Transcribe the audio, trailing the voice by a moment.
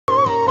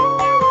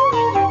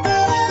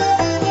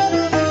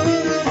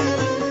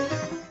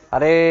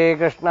Hare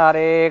Krishna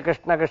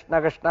Krishna Krishna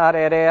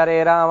Hare Hare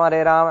Hare Rama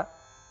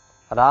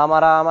Rama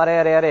Rama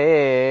Hare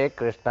Hare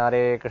Krishna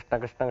Krishna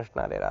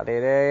Krishna Hare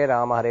Hare Hare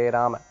Rama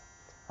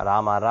Rama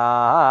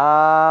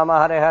Rama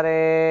Hare Hare.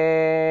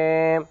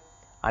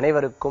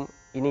 அனைவருக்கும்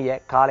இனிய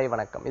காலை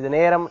வணக்கம். இது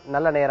நேரம்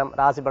நல்ல நேரம்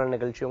ராசி பலன்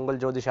நிகழ்ச்சி. உங்கள்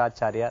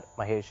ஜோதிஷாச்சாரியார்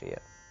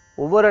மகேஷியர்.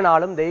 ஒவ்வொரு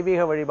நாளும்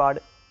தெய்வீக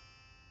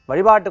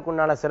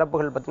வழிபாட்டுக்குண்டான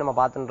சிறப்புகள் பற்றி நம்ம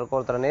பார்த்துட்டு இருக்கோம்.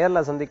 ஒருத்தர்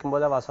நேரில் சந்திக்கும்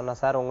போது அவ சொன்னா,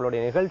 சார்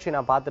உங்களுடைய நிகழ்ச்சி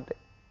நான் பார்த்துட்டு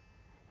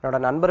என்னோட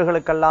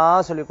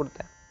நண்பர்களுக்கெல்லாம் சொல்லி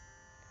கொடுத்தேன்.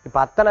 இப்போ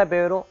அத்தனை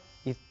பேரும்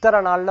இத்தனை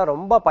நாளில்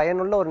ரொம்ப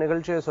பயனுள்ள ஒரு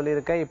நிகழ்ச்சியை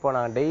சொல்லியிருக்கேன். இப்போ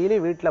நான் டெய்லி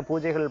வீட்டில்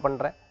பூஜைகள்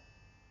பண்ணுறேன்.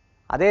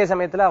 அதே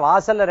சமயத்தில்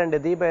வாசலில் 2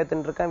 தீபம்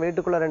ஏற்றுன்னு இருக்கேன்,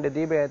 வீட்டுக்குள்ளே 2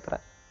 தீபம்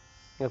ஏற்றுறேன்.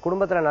 எங்கள்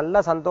குடும்பத்தில் நல்ல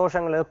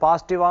சந்தோஷங்கள்,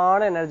 பாசிட்டிவான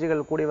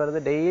எனர்ஜிகள் கூடி வருது.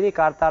 டெய்லி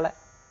கார்த்தால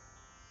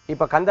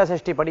இப்போ கந்த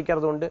சஷ்டி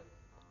படிக்கிறது உண்டு.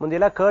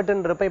 முந்தையெல்லாம்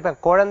கேட்டுன்னு இருப்பேன், இப்போ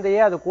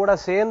குழந்தையே அது கூட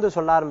சேர்ந்து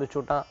சொல்ல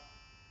ஆரம்பிச்சுட்டான்.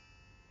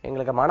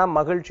 எங்களுக்கு மன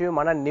மகிழ்ச்சியும்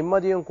மன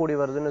நிம்மதியும் கூடி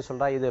வருதுன்னு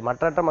சொல்றா. இது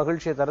மற்றற்ற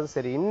மகிழ்ச்சியை தருது.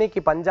 சரி, இன்னைக்கு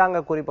பஞ்சாங்க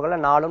குறிப்புகளை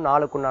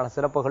நாளுக்குண்டான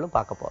சிறப்புகளும்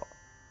பார்க்க போறோம்.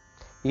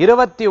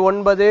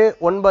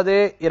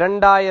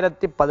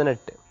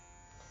 29/9/2018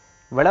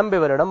 விளம்பி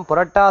வருடம்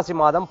புரட்டாசி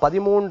மாதம்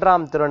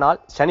 13ஆம் திருநாள்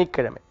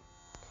சனிக்கிழமை.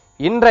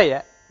 இன்றைய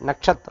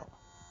நட்சத்திரம்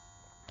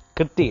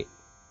கிருத்திகை.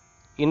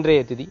 இன்றைய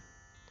திதி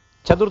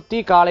சதுர்த்தி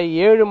காலை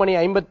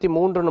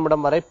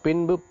 7:53 வரை,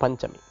 பின்பு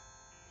பஞ்சமி.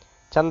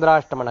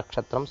 சந்திராஷ்டம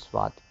நட்சத்திரம்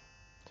சுவாதி.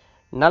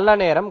 நல்ல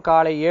நேரம்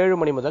காலை 7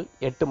 மணி முதல்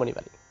 8 மணி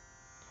வரை.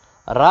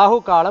 ராகு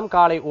காலம்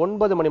காலை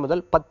 9 மணி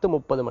முதல்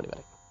 10:30 மணி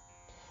வரை.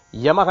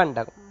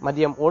 யமகண்டகம்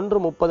மதியம்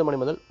 1:30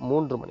 முதல்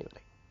 3 மணி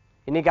வரை.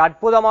 இன்னைக்கு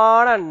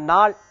அற்புதமான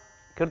நாள்.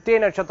 கிருத்திகை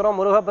நட்சத்திரம்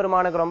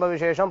முருகப்பெருமானுக்கு ரொம்ப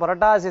விசேஷம்.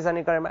 புரட்டாசி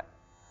சனிக்கிழமை,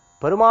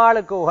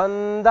 பெருமாளுக்கு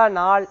உகந்த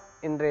நாள்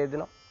இன்றைய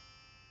தினம்.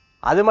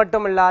 அது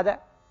மட்டும் இல்லாத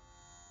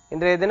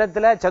இன்றைய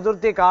தினத்துல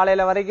சதுர்த்தி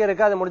காலையில வரைக்கும்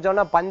இருக்கு. அது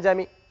முடிச்சோன்னா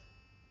பஞ்சமி,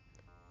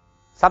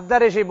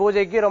 சப்தரிஷி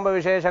பூஜைக்கு ரொம்ப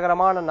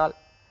விசேஷகரமான நாள்.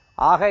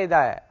 ஆக இத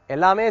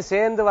எல்லாமே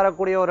சேர்ந்து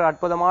வரக்கூடிய ஒரு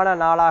அற்புதமான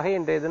நாளாக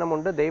இன்றைய தினம்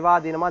உண்டு.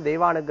 தெய்வாதீனமா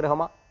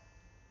தெய்வானுகிரகமா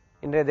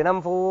இன்றைய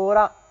தினம்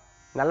பூரா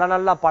நல்ல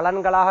நல்ல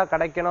பலன்களாக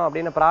கிடைக்கணும்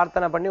அப்படின்னு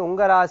பிரார்த்தனை பண்ணி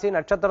உங்க ராசி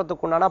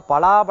நட்சத்திரத்துக்குண்டான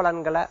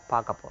பலாபலன்களை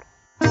பார்க்க போறோம்.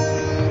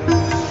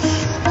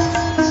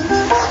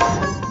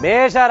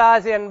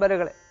 மேஷராசி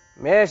என்பர்களே,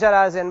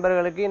 மேஷராசி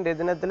என்பர்களுக்கு இன்றைய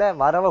தினத்துல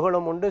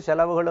வரவுகளும் உண்டு,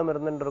 செலவுகளும்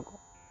இருந்துட்டு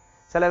இருக்கும்.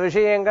 சில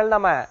விஷயங்கள்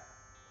நம்ம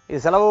இது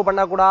செலவு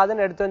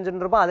பண்ணக்கூடாதுன்னு எடுத்து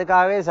வச்சுட்டு இருப்போம்,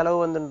 அதுக்காகவே செலவு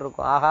வந்துட்டு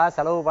இருக்கும். ஆகா,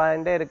 செலவு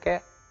பண்ணிட்டே இருக்கே,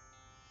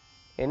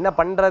 என்ன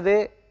பண்றது,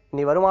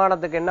 நீ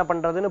வருமானத்துக்கு என்ன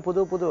பண்றதுன்னு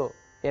புது புது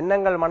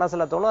எண்ணங்கள்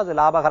மனசுல தோணும். அது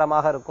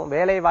லாபகரமாக இருக்கும்.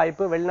 வேலை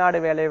வாய்ப்பு, வெளிநாடு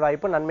வேலை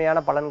வாய்ப்பு, நன்மையான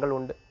பலன்கள்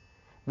உண்டு.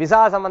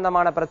 விசா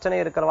சம்பந்தமான பிரச்சனை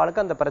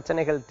இருக்கிறவாளுக்கு அந்த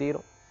பிரச்சனைகள்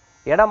தீரும்.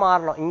 இடம்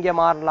மாறணும், இங்க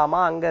மாறலாமா,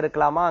 அங்க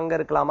இருக்கலாமா, அங்க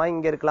இருக்கலாமா,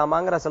 இங்க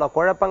இருக்கலாமாங்கிற சில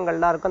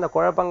குழப்பங்கள்லாம் இருக்கும். அந்த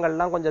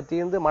குழப்பங்கள்லாம் கொஞ்சம்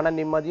தீர்ந்து மன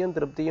நிம்மதியும்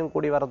திருப்தியும்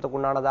கூடி வரத்துக்கு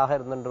உண்டானதாக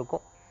இருந்துட்டு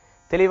இருக்கும்.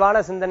 தெளிவான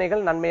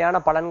சிந்தனைகள் நன்மையான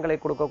பலன்களை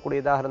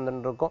கொடுக்கக்கூடியதாக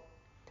இருந்துட்டு இருக்கும்.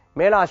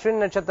 மேலும் அஸ்வினி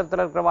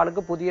நட்சத்திரத்தில்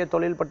இருக்கிறவாளுக்கு புதிய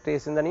தொழில் பற்றிய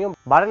சிந்தனையும்,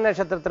 பரணி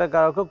நட்சத்திரத்தில்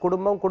இருக்கிறவருக்கு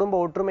குடும்ப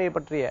ஒற்றுமையை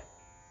பற்றிய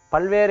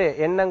பல்வேறு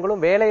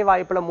எண்ணங்களும், வேலை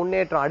வாய்ப்புல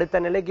முன்னேற்றம், அடுத்த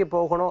நிலைக்கு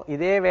போகணும்,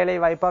 இதே வேலை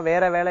வாய்ப்பா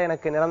வேற வேலை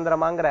எனக்கு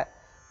நிரந்தரமாங்கிற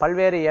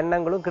பல்வேறு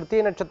எண்ணங்களும்,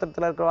 கிருத்திகை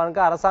நட்சத்திரத்தில்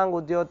இருக்கிறவாளுக்கு அரசாங்க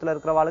உத்தியோகத்தில்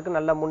இருக்கிறவாளுக்கு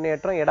நல்ல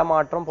முன்னேற்றம்,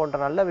 இடமாற்றம் போன்ற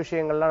நல்ல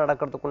விஷயங்கள்லாம்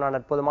நடக்கிறதுக்குண்டான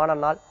அற்புதமான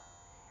நாள்.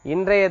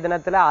 இன்றைய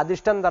தினத்துல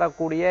அதிர்ஷ்டம்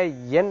தரக்கூடிய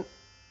எண்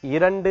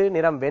 2,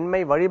 நிறம் வெண்மை.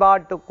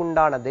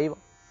 வழிபாட்டுக்குண்டான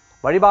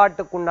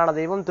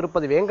தெய்வம்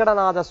திருப்பதி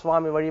வெங்கடநாத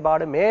சுவாமி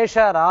வழிபாடு. மேஷ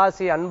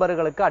ராசி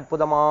அன்பர்களுக்கு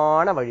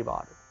அற்புதமான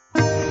வழிபாடு.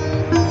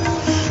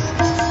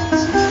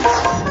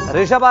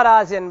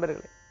 ரிஷபராசி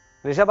அன்பர்களே,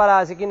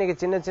 ரிஷபராசிக்கு இன்னைக்கு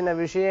சின்ன சின்ன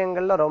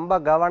விஷயங்கள்ல ரொம்ப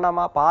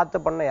கவனமா பார்த்து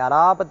பண்ண.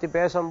 யாரா பத்தி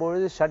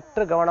பேசும்பொழுது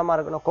சற்று கவனமா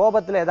இருக்கணும்.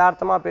 கோபத்துல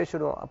யதார்த்தமா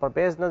பேசிடுவோம். அப்புறம்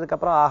பேசினதுக்கு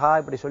அப்புறம் ஆஹா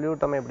இப்படி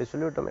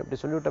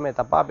சொல்லிவிட்டோமே,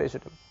 தப்பா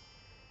பேசிட்டோம்.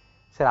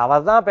 சரி,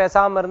 அவர் தான்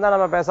பேசாம இருந்தா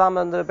நம்ம பேசாம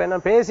இருந்திருப்பேன்.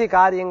 பேசி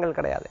காரியங்கள்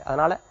கிடையாது.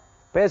 அதனால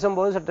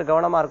பேசும்போது சற்று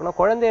கவனமா இருக்கணும்.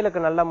 குழந்தைகளுக்கு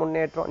நல்ல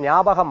முன்னேற்றம்.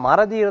 ஞாபக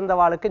மறதி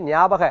இருந்தவாளுக்கு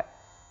ஞாபக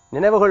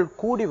நினைவுகள்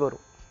கூடி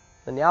வரும்.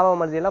 இந்த ஞாபக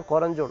மறதியெல்லாம்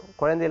குறைஞ்சிடும்.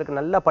 குழந்தைகளுக்கு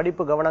நல்ல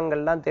படிப்பு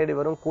கவனங்கள்லாம் தேடி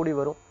வரும், கூடி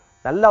வரும்.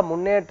 நல்ல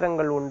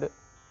முன்னேற்றங்கள் உண்டு.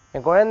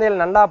 என்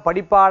குழந்தைகள் நல்லா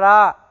படிப்பாரா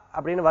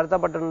அப்படின்னு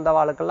வருத்தப்பட்டு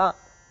இருந்தவாளுக்கெல்லாம்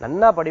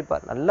நல்லா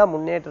படிப்பார், நல்ல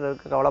முன்னேற்றம்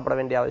இருக்கு. கவலைப்பட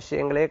வேண்டிய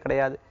அவசியங்களே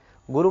கிடையாது.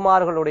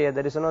 குருமார்களுடைய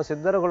தரிசனம்,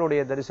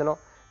 சித்தர்களுடைய தரிசனம்,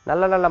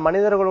 நல்ல நல்ல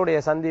மனிதர்களுடைய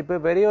சந்திப்பு,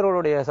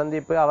 பெரியவர்களுடைய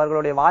சந்திப்பு,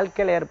 அவர்களுடைய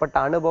வாழ்க்கையில் ஏற்பட்ட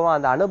அனுபவம்,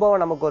 அந்த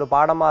அனுபவம் நமக்கு ஒரு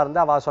பாடமா இருந்து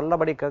அவ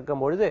சொல்லபடி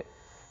கேட்கும் பொழுது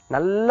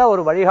நல்ல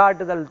ஒரு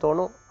வழிகாட்டுதல்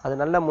தோணும். அது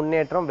நல்ல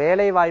முன்னேற்றம்.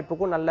 வேலை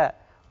வாய்ப்புக்கும் நல்ல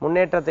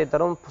முன்னேற்றத்தை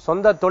தரும்.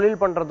 சொந்த தொழில்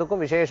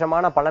பண்றதுக்கும்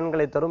விசேஷமான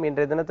பலன்களை தரும்.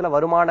 இன்றைய தினத்துல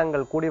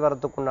வருமானங்கள் கூடி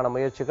வரத்துக்குண்டான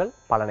முயற்சிகள்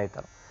பலனை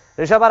தரும்.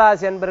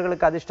 ரிஷபராசி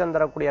என்பர்களுக்கு அதிர்ஷ்டம்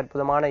தரக்கூடிய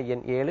அற்புதமான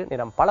எண் 7,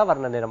 நிறம்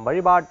பலவர்ண நிறம்.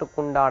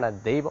 வழிபாட்டுக்குண்டான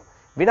தெய்வம்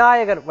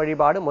விநாயகர்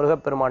வழிபாடு.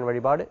 முருகப்பெருமான்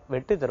வழிபாடு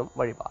வெற்றி தரும்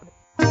வழிபாடு.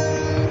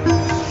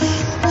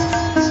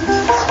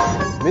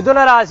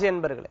 மிதுனராசி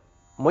என்பர்களே,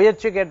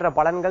 முயற்சிக்கேற்ற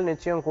பலன்கள்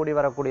நிச்சயம் கூடி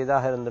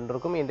வரக்கூடியதாக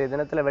இருந்திருக்கும். இன்றைய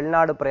தினத்துல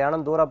வெளிநாடு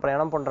பிரயாணம், தூர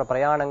பிரயாணம் போன்ற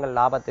பிரயாணங்கள்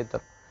லாபத்தை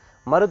தரும்.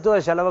 மருத்துவ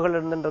செலவுகள்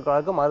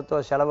இருந்திருக்கிறவர்களுக்கு மருத்துவ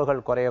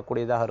செலவுகள்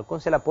குறையக்கூடியதாக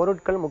இருக்கும். சில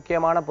பொருட்கள்,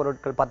 முக்கியமான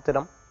பொருட்கள்,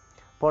 பத்திரம்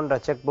போன்ற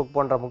செக் புக்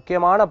போன்ற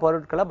முக்கியமான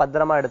பொருட்களை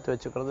பத்திரமா எடுத்து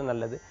வச்சுக்கிறது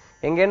நல்லது.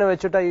 எங்கேன்னு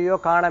வச்சுட்டா ஐயோ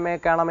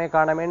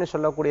காணமேன்னு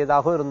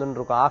சொல்லக்கூடியதாக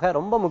இருந்துருக்கும். ஆக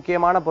ரொம்ப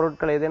முக்கியமான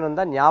பொருட்கள் ஏதேனும்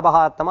இருந்தால்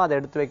ஞாபகார்த்தமா அதை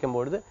எடுத்து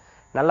வைக்கும்பொழுது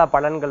நல்ல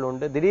பலன்கள்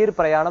உண்டு. திடீர்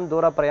பிரயாணம்,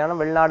 தூர பிரயாணம்,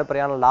 வெளிநாடு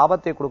பிரயாணம்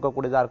லாபத்தை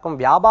கொடுக்கக்கூடியதா இருக்கும்.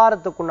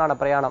 வியாபாரத்துக்குண்டான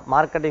பிரயாணம்,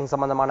 மார்க்கெட்டிங்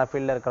சம்பந்தமான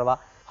ஃபீல்ட்ல இருக்கிறவா,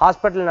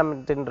 ஹாஸ்பிட்டல்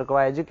நடத்தின்னு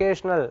இருக்கவா,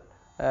 எஜுகேஷனல்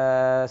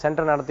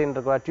சென்டர் நடத்தின்னு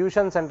இருக்கவா,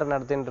 டியூஷன் சென்டர்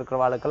நடத்தின்னு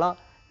இருக்கிறவாளுக்கெல்லாம்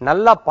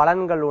நல்ல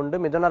பலன்கள் உண்டு.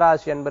 மிதுன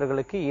ராசி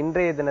அன்பர்களுக்கு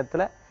இன்றைய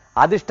தினத்துல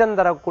அதிர்ஷ்டம்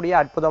தரக்கூடிய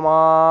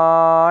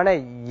அற்புதமான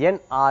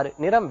எண் 6,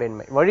 நிறம்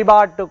வெண்மை.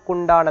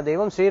 வழிபாட்டுக்குண்டான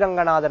தெய்வம்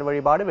ஸ்ரீரங்கநாதர்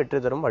வழிபாடு, வெற்றி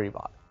தரும்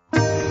வழிபாடு.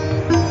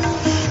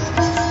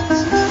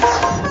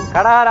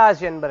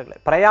 கடகராசி என்பர்களே,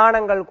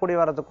 பிரயாணங்கள் கூடி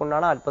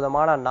வரதுக்குண்டான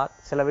அற்புதமான நாள்.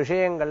 சில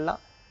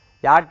விஷயங்கள்லாம்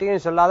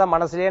யார்ட்டையும் சொல்லாத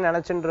மனசுலயே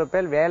நினைச்சுட்டு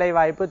இருப்பேன். வேலை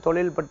வாய்ப்பு,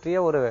 தொழில்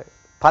பற்றிய ஒரு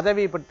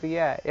பதவி பற்றிய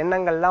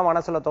எண்ணங்கள்லாம்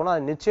மனசுல தோணும்.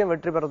 அது நிச்சயம்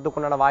வெற்றி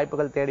பெறதுக்குண்டான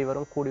வாய்ப்புகள் தேடி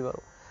வரும், கூடி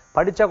வரும்.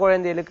 படிச்ச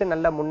குழந்தைகளுக்கு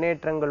நல்ல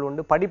முன்னேற்றங்கள்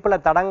உண்டு. படிப்புல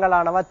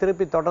தடங்களானவா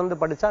திருப்பி தொடர்ந்து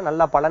படிச்சா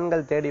நல்ல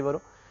பலன்கள் தேடி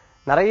வரும்.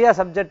 நிறைய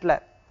சப்ஜெக்ட்ல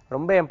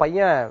ரொம்ப என்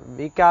பையன்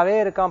வீக்காவே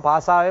இருக்கான்,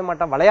 பாஸாவே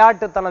மாட்டான்,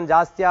 விளையாட்டுத்தனம்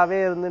ஜாஸ்தியாவே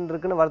இருந்துட்டு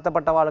இருக்குன்னு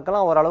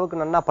வருத்தப்பட்டவாளுக்கெல்லாம்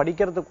ஓரளவுக்கு நல்லா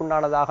படிக்கிறதுக்கு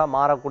உண்டானதாக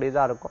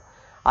மாறக்கூடியதா இருக்கும்.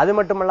 அது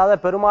மட்டுமல்லாத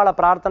பெருமாளை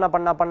பிரார்த்தனை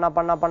பண்ண பண்ண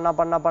பண்ண பண்ண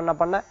பண்ண பண்ண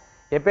பண்ண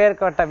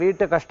எப்பேற்பட்ட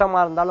வீட்டு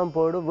கஷ்டமா இருந்தாலும்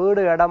போயிடும்.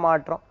 வீடு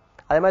இடமாற்றம்,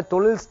 அதே மாதிரி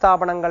தொழில்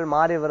ஸ்தாபனங்கள்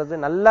மாறி வருது.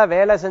 நல்லா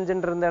வேலை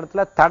செஞ்சுட்டு இருந்த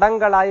இடத்துல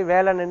தடங்களாய்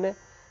வேலை நின்று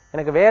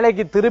எனக்கு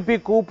வேலைக்கு திருப்பி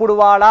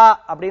கூப்பிடுவாளா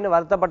அப்படின்னு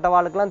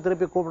வருத்தப்பட்டவாளுக்கெல்லாம்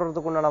திருப்பி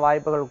கூப்பிடுறதுக்கு உண்டான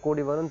வாய்ப்புகள்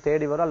கூடி வரும்,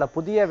 தேடி வரும். அல்ல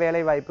புதிய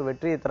வேலை வாய்ப்பு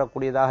வெற்றியை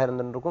தரக்கூடியதாக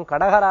இருந்துருக்கும்.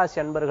 கடகராசி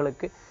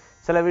அன்பர்களுக்கு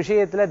சில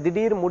விஷயத்துல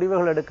திடீர்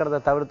முடிவுகள் எடுக்கிறத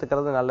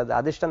தவிர்த்துக்கிறது நல்லது.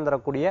 அதிர்ஷ்டம்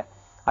தரக்கூடிய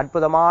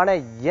அற்புதமான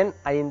எண்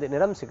 5,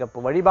 நிறம்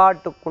சிகப்பு.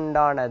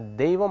 வழிபாட்டுக்குண்டான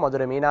தெய்வம்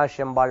மதுரை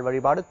மீனாட்சி அம்பாள்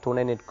வழிபாடு,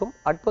 துணை நிற்கும்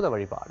அற்புத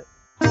வழிபாடு.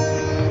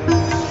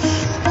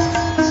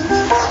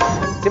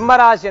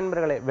 சிம்மராசி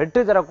என்பர்களே,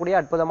 வெற்றி தரக்கூடிய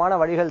அற்புதமான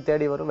வழிகள்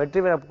தேடி வரும்.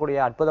 வெற்றி பெறக்கூடிய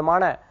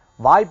அற்புதமான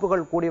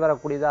வாய்ப்புகள் கூடி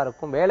வரக்கூடியதா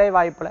இருக்கும். வேலை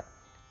வாய்ப்புல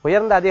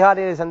உயர்ந்த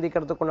அதிகாரியை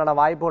சந்திக்கிறதுக்கு உண்டான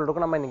வாய்ப்புகள்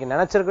இருக்கும். நம்ம இன்னைக்கு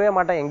நினைச்சிருக்கவே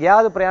மாட்டோம்.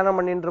 எங்கேயாவது பிரயாணம்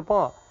பண்ணிட்டு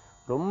இருப்போம்,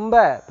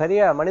 ரொம்ப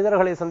பெரிய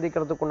மனிதர்களை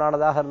சந்திக்கிறதுக்கு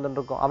உண்டானதாக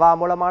இருந்துருக்கும். அவ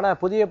மூலமான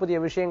புதிய புதிய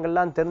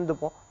விஷயங்கள்லாம்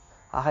தெரிந்துப்போம்.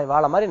 ஆக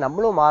இவாள மாதிரி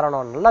நம்மளும்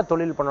மாறணும், நல்லா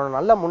தொழில் பண்ணணும்,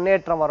 நல்ல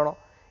முன்னேற்றம் வரணும்,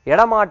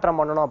 இடமாற்றம்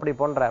பண்ணணும், அப்படி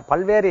போன்ற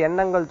பல்வேறு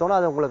எண்ணங்கள் தோணும்.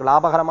 அது உங்களுக்கு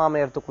லாபகரமா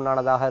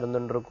அமையறதுக்குண்டானதாக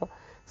இருந்துருக்கும்.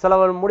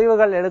 சில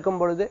முடிவுகள்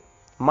எடுக்கும் பொழுது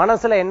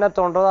மனசுல என்ன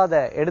தோன்றதோ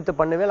அதை எடுத்து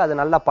பண்ணுவேல், அது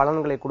நல்ல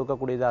பலன்களை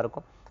கொடுக்கக்கூடியதா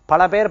இருக்கும்.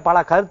 பல பேர் பல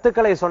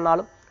கருத்துக்களை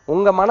சொன்னாலும்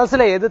உங்க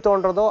மனசுல எது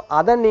தோன்றதோ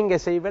அதை நீங்க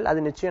செய்வேல், அது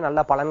நிச்சயம் நல்ல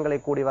பலன்களை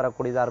கூடி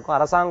வரக்கூடியதா இருக்கும்.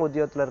 அரசாங்க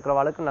உத்தியோகத்தில்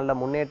இருக்கிறவாளுக்கு நல்ல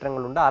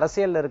முன்னேற்றங்கள் உண்டு.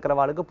 அரசியல்ல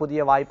இருக்கிறவாளுக்கு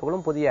புதிய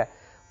வாய்ப்புகளும் புதிய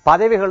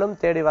பதவிகளும்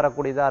தேடி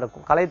வரக்கூடியதா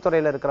இருக்கும்.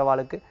 கலைத்துறையில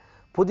இருக்கிறவாளுக்கு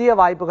புதிய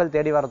வாய்ப்புகள்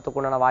தேடி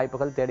வரத்துக்குண்டான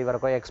வாய்ப்புகள் தேடி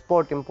வரக்கூடிய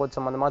எக்ஸ்போர்ட் இம்போர்ட்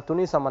சம்பந்தமா,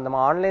 துணி சம்பந்தமா,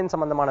 ஆன்லைன்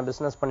சம்பந்தமான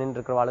பிசினஸ் பண்ணிட்டு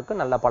இருக்கிறவாளுக்கு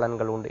நல்ல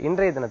பலன்கள் உண்டு.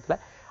 இன்றைய தினத்துல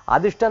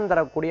அதிர்ஷ்டம்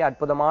தரக்கூடிய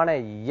அற்புதமான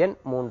எண்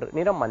 3,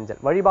 நிறம் மஞ்சள்.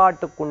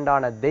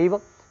 வழிபாட்டுக்குண்டான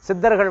தெய்வம்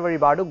சித்தர்கள்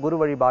வழிபாடு, குரு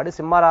வழிபாடு.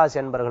 சிம்மராசி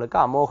என்பர்களுக்கு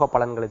அமோக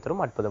பலன்களை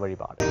தரும் அற்புத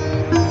வழிபாடு.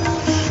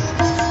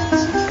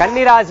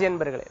 கன்னிராசி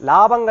என்பர்களே,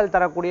 லாபங்கள்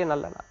தரக்கூடிய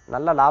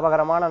நல்ல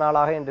லாபகரமான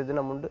நாளாக இன்றைய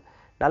தினம் உண்டு.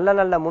 நல்ல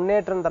நல்ல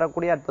முன்னேற்றம்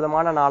தரக்கூடிய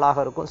அற்புதமான நாளாக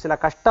இருக்கும். சில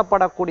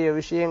கஷ்டப்படக்கூடிய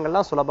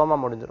விஷயங்கள்லாம் சுலபமா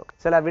முடிஞ்சிடும்.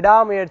 சில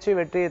விடாமுயற்சி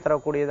வெற்றியை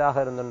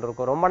தரக்கூடியதாக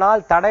இருந்துருக்கும். ரொம்ப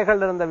நாள்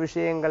தடைகள் இருந்த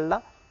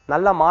விஷயங்கள்லாம்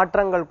நல்ல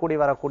மாற்றங்கள் கூடி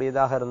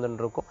வரக்கூடியதாக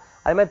இருந்துருக்கும்.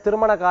 அதே மாதிரி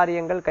திருமண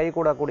காரியங்கள் கை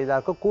கூடக்கூடியதா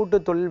இருக்கும். கூட்டு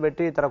தொழில்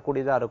வெற்றியை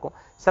தரக்கூடியதா இருக்கும்.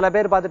 சில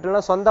பேர்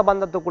பார்த்துட்டோம்னா சொந்த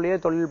பந்தத்துக்குள்ளேயே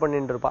தொழில்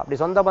பண்ணிட்டு இருப்பா. அப்படி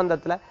சொந்த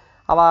பந்தத்துல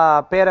அவ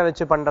பேரை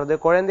வச்சு பண்றது,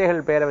 குழந்தைகள்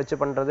பேரை வச்சு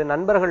பண்றது,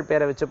 நண்பர்கள்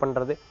பேரை வச்சு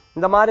பண்றது,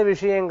 இந்த மாதிரி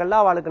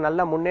விஷயங்கள்லாம் அவளுக்கு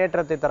நல்ல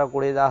முன்னேற்றத்தை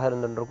தரக்கூடியதாக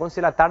இருந்துருக்கும்.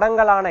 சில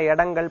தடங்கலான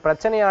இடங்கள்,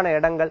 பிரச்சனையான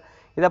இடங்கள்,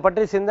 இதை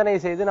பற்றி சிந்தனை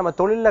செய்து நம்ம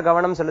தொழில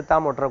கவனம்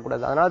செலுத்தாம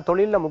விட்டுறக்கூடாது. அதனால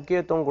தொழில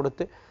முக்கியத்துவம்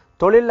கொடுத்து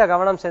தொழில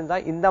கவனம் செஞ்சா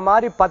இந்த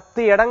மாதிரி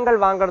 10 இடங்கள்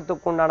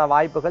வாங்கறதுக்கு உண்டான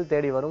வாய்ப்புகள்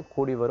தேடி வரும்,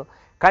 கூடி வரும்.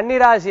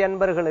 கன்னிராசி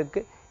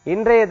அன்பர்களுக்கு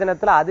இன்றைய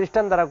தினத்துல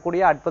அதிர்ஷ்டம்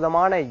தரக்கூடிய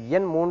அற்புதமான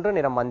எண் 3,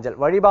 நிறம் மஞ்சள்.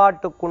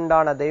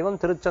 வழிபாட்டுக்குண்டான தெய்வம்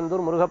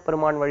திருச்செந்தூர்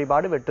முருகப்பெருமான்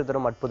வழிபாடு, வெற்றி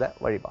தரும் அற்புத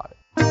வழிபாடு.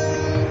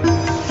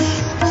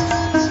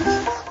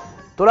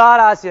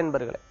 துளாராசி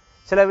அன்பர்களே,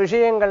 சில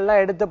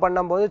விஷயங்கள்லாம் எடுத்து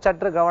பண்ணும்போது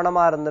சற்று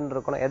கவனமா இருந்துட்டு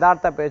இருக்கணும்.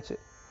 யதார்த்த பேச்சு,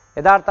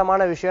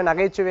 யதார்த்தமான விஷயம்,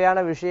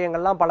 நகைச்சுவையான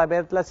விஷயங்கள்லாம் பல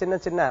பேர்த்துல சின்ன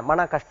சின்ன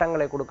மன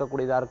கஷ்டங்களை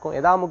கொடுக்கக்கூடியதா இருக்கும்.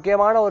 ஏதாவது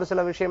முக்கியமான ஒரு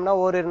சில விஷயம்னா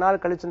ஓரிரு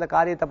நாள் கழிச்சு இந்த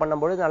காரியத்தை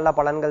பண்ணும்போது நல்ல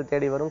பலன்கள்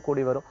தேடி வரும்,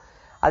 கூடி வரும்.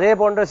 அதே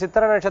போன்ற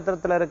சித்திர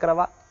நட்சத்திரத்துல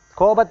இருக்கிறவா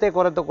கோபத்தை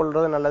குறைத்துக்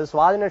கொள்வது நல்லது.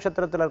 சுவாதி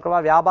நட்சத்திரத்தில் இருக்கிறவா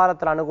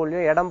வியாபாரத்தில்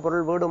அனுகூலியம், இடம்,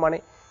 பொருள், வீடு, மனை,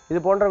 இது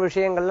போன்ற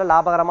விஷயங்கள்ல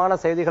லாபகரமான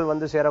செய்திகள்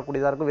வந்து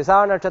சேரக்கூடியதா இருக்கும்.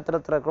 விசாக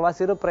நட்சத்திரத்தில் இருக்கிறவா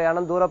சிறு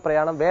பிரயாணம், தூர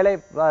பிரயாணம், வேலை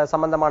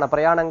சம்பந்தமான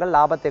பிரயாணங்கள்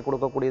லாபத்தை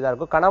கொடுக்கக்கூடியதா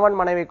இருக்கும். கணவன்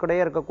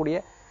மனைவிக்கிடையே இருக்கக்கூடிய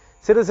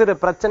சிறு சிறு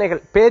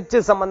பிரச்சனைகள், பேச்சு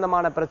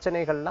சம்பந்தமான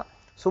பிரச்சனைகள்லாம்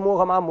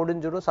சுமூகமா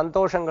முடிஞ்சிடும்.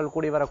 சந்தோஷங்கள்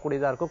கூடி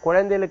வரக்கூடியதா இருக்கும்.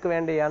 குழந்தைகளுக்கு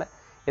வேண்டியான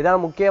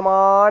ஏதாவது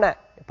முக்கியமான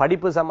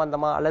படிப்பு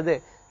சம்பந்தமா அல்லது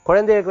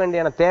குழந்தைகளுக்கு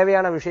வேண்டியான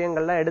தேவையான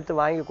விஷயங்கள்லாம் எடுத்து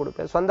வாங்கி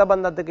கொடுப்பேன். சொந்த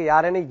பந்தத்துக்கு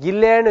யாரேன்னு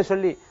இல்லைன்னு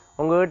சொல்லி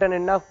உங்ககிட்ட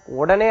நின்னா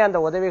உடனே அந்த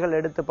உதவிகள்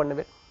எடுத்து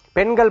பண்ணுவேன்.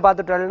 பெண்கள்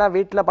பார்த்துட்டோம்னா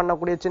வீட்டுல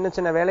பண்ணக்கூடிய சின்ன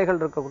சின்ன வேலைகள்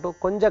இருக்கட்டும்,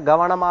 கொஞ்சம்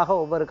கவனமாக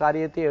ஒவ்வொரு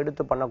காரியத்தையும்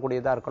எடுத்து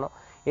பண்ணக்கூடியதா இருக்கணும்.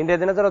 இன்றைய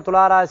தினத்தில்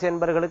துளாராசி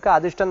என்பர்களுக்கு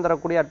அதிர்ஷ்டம்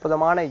தரக்கூடிய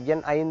அற்புதமான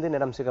எண் 5,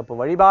 நிறம் சிகப்பு.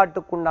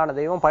 வழிபாட்டுக்குண்டான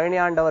தெய்வம்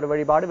பழனியாண்டவர்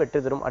வழிபாடு, வெற்றி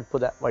தரும்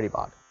அற்புத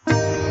வழிபாடு.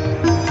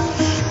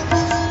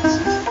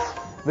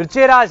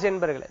 விருச்சிகராசி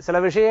என்பர்களே, சில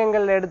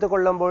விஷயங்கள்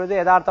எடுத்துக்கொள்ளும் பொழுது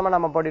யதார்த்தமா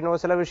நம்ம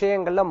படிக்கணும். சில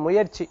விஷயங்கள்ல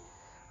முயற்சி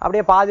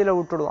அப்படியே பாதியில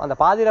விட்டுடுவோம். அந்த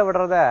பாதியில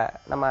விடுறத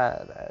நம்ம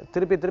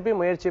திருப்பி திருப்பி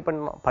முயற்சி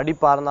பண்ணணும்.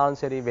 படிப்பா இருந்தாலும்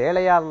சரி,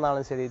 வேலையா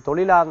இருந்தாலும் சரி,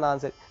 தொழிலா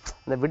இருந்தாலும் சரி,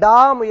 இந்த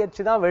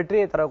விடாமுயற்சி தான்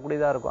வெற்றியை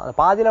தரக்கூடியதா இருக்கும். அந்த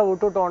பாதியில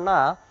விட்டுட்டோம்னா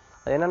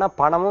அது என்னன்னா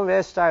பணமும்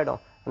வேஸ்ட்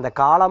ஆயிடும், அந்த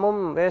காலமும்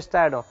வேஸ்ட்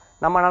ஆயிடும்.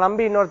 நம்ம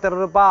நம்பி இன்னொருத்தர்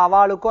இருப்பா,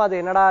 அவளுக்கும் அது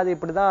என்னடா அது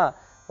இப்படிதான்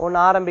ஒன்று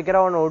ஆரம்பிக்கிற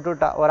ஒன்று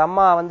விட்டுட்டா. ஒரு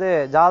அம்மா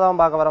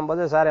ஜாதகம் பார்க்க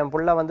வரும்போது, சார் என்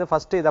புள்ள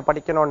ஃபர்ஸ்ட் இதை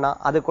படிக்கணும்னா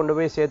அது கொண்டு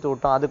போய் சேர்த்து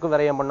விட்டோம், அதுக்கும்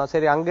விரயம் பண்ணோம்.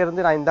 சரி,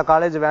 அங்கிருந்து நான் இந்த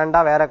காலேஜ்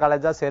வேண்டாம் வேற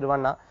காலேஜ் தான்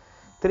சேருவேன்னா,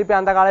 திருப்பி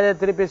அந்த காலேஜை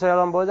திருப்பி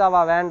சொல்லும் போது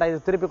அவ வேண்டாம், இது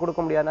திருப்பி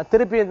கொடுக்க முடியாதுன்னா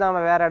திருப்பி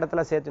நம்ம வேற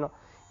இடத்துல சேர்த்தினோம்.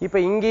 இப்ப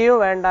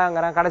இங்கேயும்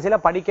வேண்டாங்கிறான், கடைசியில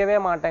படிக்கவே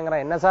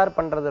மாட்டேங்கிறான். என்ன சார்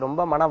பண்றது,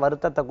 ரொம்ப மன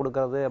வருத்தத்தை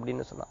கொடுக்கறது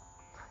அப்படின்னு சொன்னான்.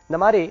 இந்த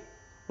மாதிரி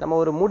நம்ம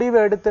ஒரு முடிவு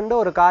எடுத்துட்டு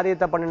ஒரு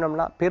காரியத்தை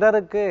பண்ணினோம்னா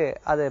பிறருக்கு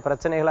அது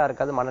பிரச்சனைகளா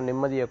இருக்காது, மன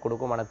நிம்மதியை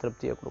கொடுக்கும், மன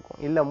திருப்தியை கொடுக்கும்.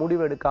 இல்ல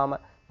முடிவு எடுக்காம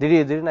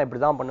திடீர்னு நான்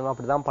இப்படிதான் பண்ணுவேன்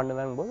அப்படிதான்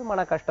பண்ணுவேன் போது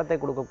மன கஷ்டத்தை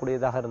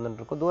கொடுக்கக்கூடியதாக இருந்துட்டு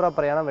இருக்கும். தூர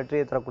பிரயாணம்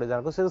வெற்றியை தரக்கூடியதாக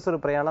இருக்கும், சிறு சிறு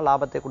பிரயாணம்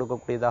லாபத்தை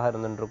கொடுக்கக்கூடியதாக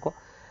இருந்துட்டு இருக்கும்.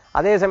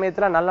 அதே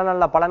சமயத்துல நல்ல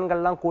நல்ல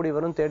பலன்கள்லாம் கூடி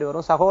வரும், தேடி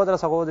வரும். சகோதர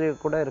சகோதரி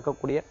கூட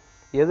இருக்கக்கூடிய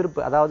எதிர்ப்பு,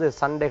 அதாவது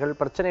சண்டைகள்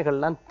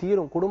பிரச்சனைகள்லாம்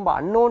தீரும். குடும்ப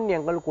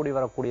அன்னோன்யங்கள் கூடி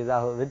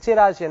வரக்கூடியதாக.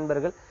 விருச்சிகராசி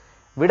என்பர்கள்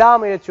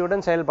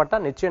விடாமுயற்சியுடன் செயல்பட்டா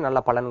நிச்சயம் நல்ல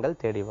பலன்கள்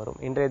தேடி வரும்.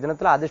 இன்றைய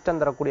தினத்துல அதிர்ஷ்டம்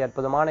தரக்கூடிய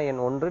அற்புதமான எண்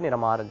 1,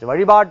 நிறம் ஆரஞ்சு.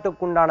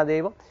 வழிபாட்டுக்குண்டான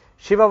தெய்வம்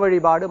சிவ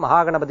வழிபாடு,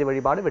 மகாகணபதி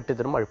வழிபாடு, வெற்றி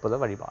தரும் அற்புத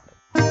வழிபாடு.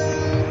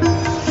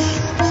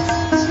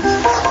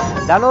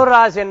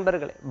 தனுராசி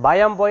என்பர்களே,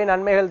 பயம் போய்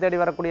நன்மைகள் தேடி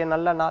வரக்கூடிய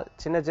நல்ல நாள்.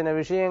 சின்ன சின்ன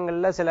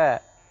விஷயங்கள்ல சில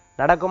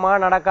நடக்குமா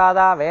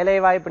நடக்காதா, வேலை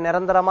வாய்ப்பு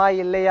நிரந்தரமா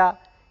இல்லையா,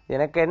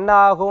 எனக்கு என்ன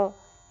ஆகும்,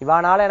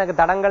 இவானால எனக்கு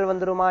தடங்கள்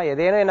வந்துருமா,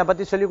 ஏதேனும் என்னை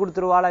பத்தி சொல்லி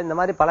கொடுத்துருவாளா, இந்த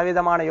மாதிரி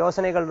பலவிதமான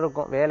யோசனைகள்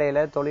இருக்கும்.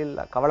 வேலையில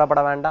தொழில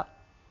கவலைப்பட வேண்டாம்.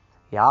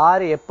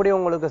 யாரு எப்படி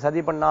உங்களுக்கு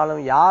சதி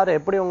பண்ணாலும், யாரு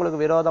எப்படி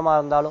உங்களுக்கு விரோதமா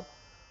இருந்தாலும்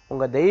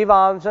உங்க தெய்வ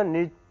அம்சம்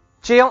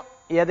நிச்சயம்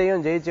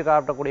எதையும் ஜெயிச்சு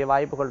காட்டக்கூடிய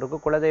வாய்ப்புகள்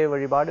இருக்கும். குலதெய்வ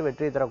வழிபாடு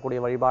வெற்றி தரக்கூடிய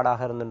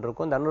வழிபாடாக இருந்துட்டு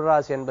இருக்கும்.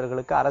 தனுராசி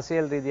என்பர்களுக்கு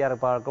அரசியல் ரீதியாக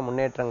பார்க்க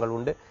முன்னேற்றங்கள்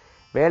உண்டு.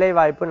 வேலை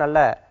வாய்ப்பு நல்ல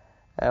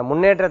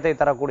முன்னேற்றத்தை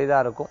தரக்கூடியதா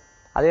இருக்கும்.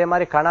 அதே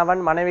மாதிரி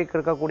கணவன் மனைவிக்கு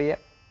இருக்கக்கூடிய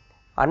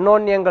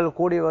அன்னோன்யங்கள்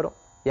கூடி வரும்.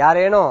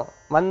 யாரேனும்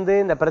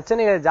இந்த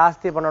பிரச்சனைகளை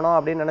ஜாஸ்தி பண்ணணும்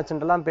அப்படின்னு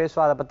நினைச்சுட்டுலாம்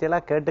பேசுவோம். அதை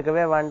பத்தியெல்லாம்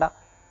கேட்டுக்கவே வேண்டாம்.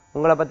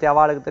 உங்களை பத்தி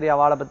அவளுக்கு தெரியும்,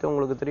 அவளை பத்தி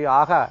உங்களுக்கு தெரியும்.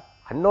 ஆக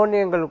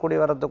அன்னோன்யங்கள் கூடி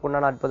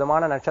வரத்துக்குண்டான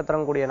அற்புதமான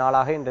நட்சத்திரம் கூடிய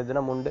நாளாக இன்றைய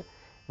தினம் உண்டு.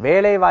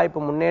 வேலை வாய்ப்பு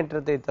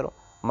முன்னேற்றத்தை தரும்.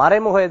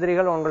 மறைமுக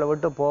எதிரிகள் உங்களை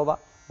விட்டு போவா.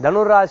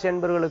 தனுராசி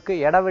என்பவர்களுக்கு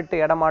விட்டு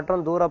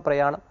இடமாற்றம், தூர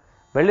பிரயாணம்,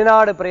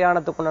 வெளிநாடு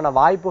பிரயாணத்துக்குண்டான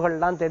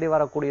வாய்ப்புகள்லாம் தேடி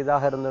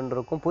வரக்கூடியதாக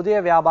இருந்துருக்கும். புதிய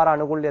வியாபார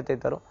அனுகூல்யத்தை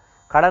தரும்.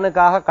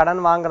 கடனுக்காக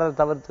கடன் வாங்குறதை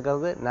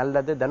தவிர்த்துக்கிறது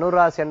நல்லது.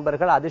 தனுராசி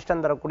என்பர்கள்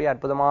அதிர்ஷ்டம் தரக்கூடிய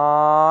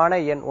அற்புதமான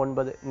எண்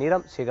 9,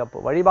 நிறம் சிகப்பு.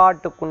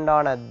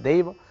 வழிபாட்டுக்குண்டான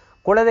தெய்வம்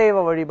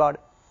குலதெய்வ வழிபாடு,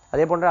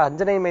 அதே போன்ற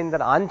அஞ்சனை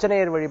மைந்தர்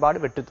ஆஞ்சநேயர் வழிபாடு,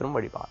 வெற்றி தரும்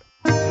வழிபாடு.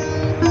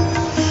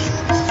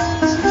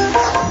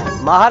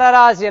 மகர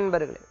ராசி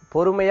என்பர்களே,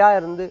 பொறுமையா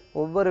இருந்து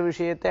ஒவ்வொரு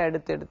விஷயத்தை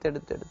எடுத்து எடுத்து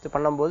எடுத்து எடுத்து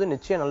பண்ணும்போது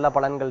நிச்சயம் நல்ல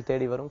பலன்கள்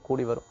தேடி வரும்,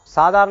 கூடி வரும்.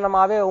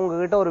 சாதாரணமாவே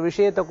உங்ககிட்ட ஒரு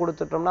விஷயத்தை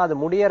கொடுத்துட்டோம்னா அது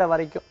முடியற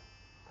வரைக்கும்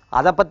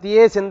அதை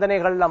பத்தியே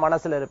சிந்தனைகள்ல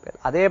மனசுல இருப்பேன்.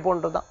 அதே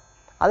போன்றுதான்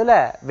அதுல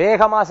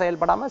வேகமா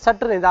செயல்படாம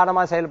சற்று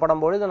நிதானமா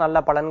செயல்படும் பொழுது நல்ல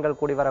பலன்கள்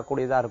கூடி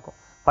வரக்கூடியதா இருக்கும்.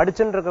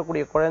 படிச்சுட்டு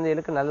இருக்கக்கூடிய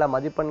குழந்தைகளுக்கு நல்ல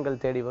மதிப்பெண்கள்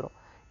தேடி வரும்.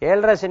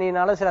 7.5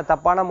 சனியினால சில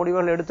தப்பான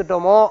முடிவுகள்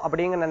எடுத்துட்டோமோ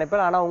அப்படிங்கிற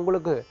நினைப்பேன். ஆனா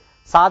உங்களுக்கு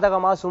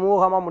சாதகமா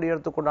சுமூகமா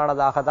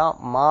முடியறதுக்குண்டானதாக தான்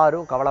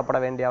மாறும். கவலைப்பட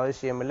வேண்டிய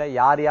அவசியம் இல்லை.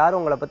 யார் யாரும்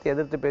உங்களை பத்தி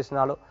எதிர்த்து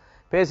பேசினாலும்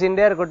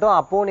பேசிகிட்டே இருக்கட்டும்,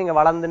 அப்பவும் நீங்க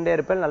வளர்ந்துட்டே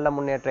இருப்பேன். நல்ல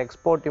முன்னேற்றம்.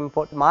 எக்ஸ்போர்ட்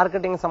இம்போர்ட்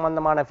மார்க்கெட்டிங்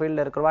சம்பந்தமான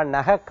ஃபீல்டு இருக்கிறவா,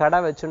 நகை கடை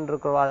வச்சுட்டு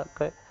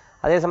இருக்கிறவாளுக்கு,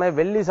 அதே சமயம்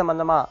வெள்ளி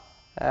சம்பந்தமா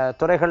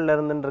துறைகள்ல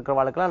இருந்துட்டு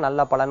இருக்கிறவாளுக்குலாம்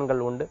நல்ல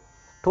பலன்கள் உண்டு.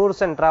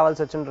 டூர்ஸ் அண்ட்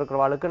டிராவல்ஸ் வச்சுட்டு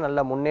இருக்கிறவாளுக்கு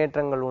நல்ல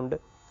முன்னேற்றங்கள் உண்டு.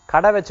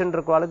 கடை வச்சுட்டு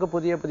இருக்கிறவாளுக்கு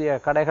புதிய புதிய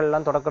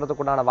கடைகள்லாம்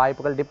தொடக்கிறதுக்குண்டான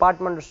வாய்ப்புகள்.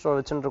 டிபார்ட்மெண்ட் ஸ்டோர்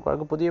வச்சுட்டு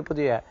இருக்கிறவாளுக்கு புதிய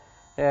புதிய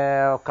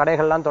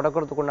கடைகள்லாம்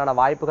தொடக்கிறதுக்குண்டான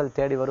வாய்ப்புகள்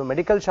தேடி வரும்.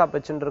 மெடிக்கல் ஷாப்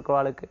வச்சுட்டு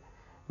இருக்கிறவாளுக்கு,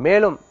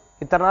 மேலும்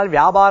இத்தனை நாள்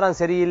வியாபாரம்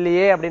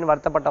சரியில்லையே அப்படின்னு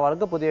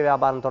வருத்தப்பட்டவர்களுக்கு புதிய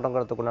வியாபாரம்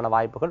தொடங்குறதுக்குண்டான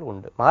வாய்ப்புகள்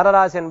உண்டு. மகர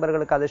ராசி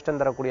என்பவர்களுக்கு அதிர்ஷ்டம்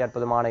தரக்கூடிய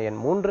அற்புதமான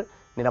எண் 3,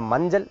 நிறம்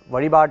மஞ்சள்.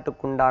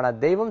 வழிபாட்டுக்குண்டான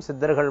தெய்வம்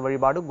சித்தர்கள்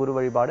வழிபாடு, குரு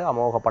வழிபாடு,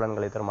 அமோக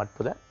பலன்களை தரும்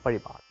அற்புத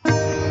வழிபாடு.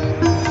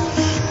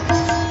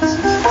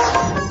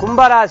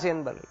 கும்பராசி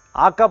என்பவர்கள்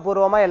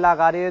ஆக்கப்பூர்வமா எல்லா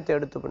காரியத்தையும்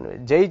எடுத்து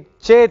பண்ணுவேன்.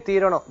 ஜெயிச்சே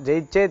தீரணும்,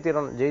 ஜெயிச்சே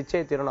தீரணும்,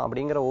 ஜெயிச்சே தீரணும்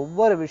அப்படிங்கிற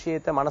ஒவ்வொரு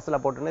விஷயத்தை மனசுல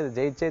போட்டுன்னு இது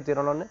ஜெயிச்சே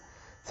தீரணும்னு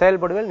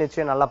செயல்படுவேன்.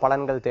 நிச்சயம் நல்ல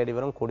பலன்கள் தேடி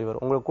வரும், கூடி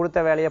வரும். உங்களுக்கு கொடுத்த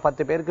வேலையை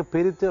 10 பேருக்கு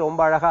பிரித்து ரொம்ப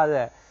அழகா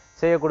அதை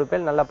செய்ய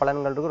கொடுப்பேன். நல்ல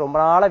பலன்கள் இருக்கும். ரொம்ப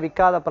நாளா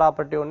விற்காத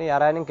ப்ராப்பர்ட்டி ஒன்று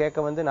யாராயும்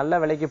கேட்க நல்ல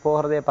விலைக்கு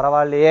போகிறதே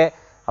பரவாயில்லையே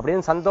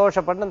அப்படின்னு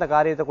சந்தோஷப்பட்டு அந்த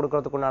காரியத்தை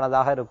கொடுக்கறதுக்கு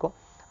உண்டானதாக இருக்கும்.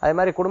 அதே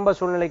மாதிரி குடும்ப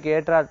சூழ்நிலைக்கு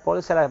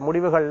ஏற்றாற்போல் சில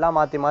முடிவுகள்லாம்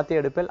மாற்றி மாற்றி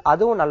எடுப்பேன்.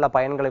 அதுவும் நல்ல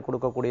பயன்களை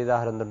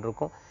கொடுக்கக்கூடியதாக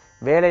இருந்துருக்கும்.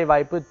 வேலை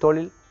வாய்ப்பு,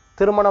 தொழில்,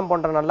 திருமணம்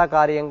போன்ற நல்ல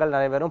காரியங்கள்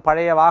நடைபெறும்.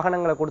 பழைய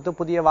வாகனங்களை கொடுத்து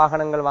புதிய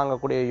வாகனங்கள்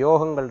வாங்கக்கூடிய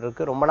யோகங்கள்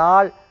இருக்கு. ரொம்ப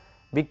நாள்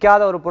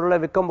விற்காத ஒரு பொருளை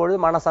விற்கும் பொழுது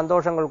மன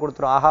சந்தோஷங்கள்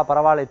கொடுத்துரும். ஆஹா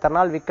பரவாயில்ல, இத்தனை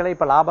நாள் விற்கலை,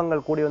 இப்ப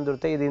லாபங்கள் கூடி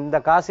வந்துருத்து, இது இந்த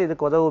காசு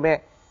இதுக்கு உதவுமே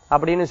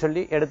அப்படின்னு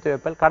சொல்லி எடுத்து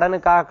வைப்பல்.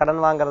 கடனுக்காக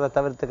கடன் வாங்குறத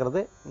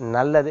தவிர்த்துக்கிறது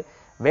நல்லது.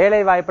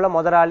 வேலை வாய்ப்புல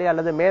முதலாளி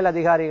அல்லது மேல்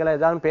அதிகாரிகளை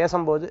ஏதாவது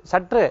பேசும்போது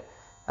சற்று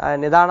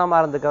நிதானமா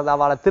இருந்துக்கிறது,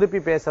 அவளை திருப்பி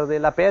பேசுறது,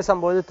 இல்ல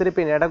பேசும்போது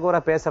திருப்பி நெடகூற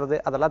பேசுறது,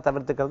 அதெல்லாம்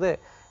தவிர்த்துக்கிறது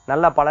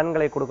நல்ல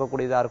பலன்களை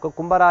கொடுக்கக்கூடியதா இருக்கும்.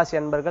 கும்பராசி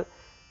அன்பர்கள்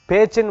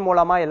பேச்சின்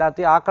மூலமா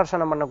எல்லாத்தையும்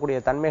ஆகர்ஷணம் பண்ணக்கூடிய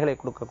தன்மைகளை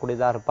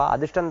கொடுக்கக்கூடியதா இருப்பா.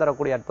 அதிர்ஷ்டம்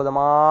தரக்கூடிய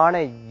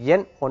அற்புதமான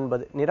எண்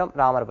 9, நிறம்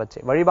ராமர்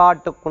பச்சை.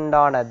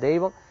 வழிபாட்டுக்குண்டான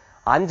தெய்வம்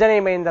அஞ்சனை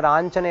மைந்தர்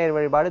ஆஞ்சநேயர்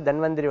வழிபாடு,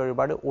 தன்வந்திரி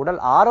வழிபாடு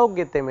உடல்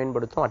ஆரோக்கியத்தை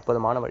மேம்படுத்தும்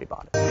அற்புதமான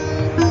வழிபாடு.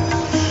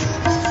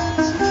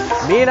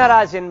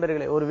 மீனராசி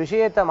என்பர்களே, ஒரு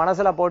விஷயத்தை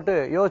மனசுல போட்டு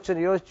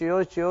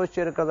யோசிச்சு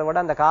இருக்கிறத விட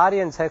அந்த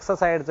காரியம்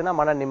சக்சஸ் ஆயிடுச்சுன்னா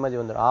மன நிம்மதி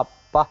வந்துடும்.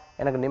 அப்பா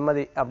எனக்கு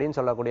நிம்மதி அப்படின்னு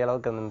சொல்லக்கூடிய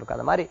அளவுக்கு இருந்துருக்கு.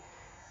 அந்த மாதிரி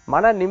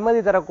மன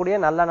நிம்மதி தரக்கூடிய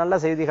நல்ல நல்ல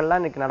செய்திகள்லாம்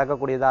இன்னைக்கு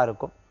நடக்கக்கூடியதா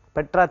இருக்கும்.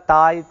 பெற்ற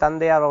தாய்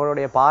தந்தையார்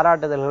அவர்களுடைய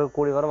பாராட்டுதல்கள்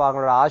கூடி வரும்.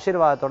 அவங்களோட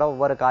ஆசீர்வாதத்தோட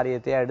ஒவ்வொரு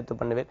காரியத்தையும் எடுத்து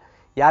பண்ணுவேன்.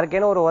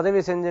 யாருக்கேனும் ஒரு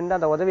உதவி செஞ்சுட்டு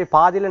அந்த உதவி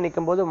பாதியில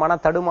நிற்கும் போது மன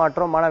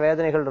தடுமாற்றம் மன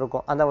வேதனைகள்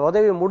இருக்கும். அந்த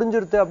உதவி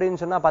முடிஞ்சிருத்து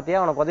அப்படின்னு சொன்னா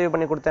பாத்தியா உனக்கு உதவி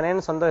பண்ணி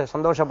கொடுத்தனேன்னு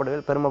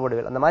சந்தோஷப்படுவேன்,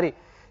 பெருமைப்படுவேன். அந்த மாதிரி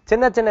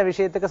சின்ன சின்ன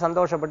விஷயத்துக்கு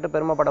சந்தோஷப்பட்டு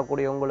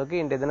பெருமைப்படக்கூடிய உங்களுக்கு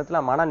இன்றைய தினத்துல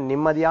மன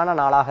நிம்மதியான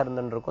நாளாக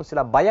இருந்துட்டு இருக்கும்.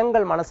 சில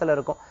பயங்கள் மனசுல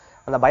இருக்கும்.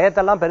 அந்த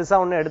பயத்தெல்லாம் பெருசா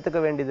ஒன்றும்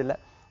எடுத்துக்க வேண்டியதில்லை.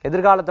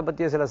 எதிர்காலத்தை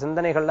பற்றிய சில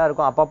சிந்தனைகள்லாம்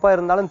இருக்கும். அப்பப்போ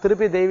இருந்தாலும்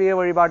திருப்பி தெய்வீக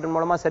வழிபாட்டின்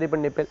மூலமா சரி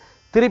பண்ணிப்பேன்,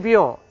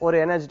 திருப்பியும் ஒரு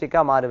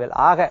எனர்ஜெட்டிக்கா மாறுவேன்.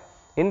 ஆக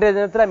இன்றைய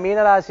தினத்துல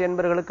மீனராசி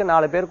என்பவர்களுக்கு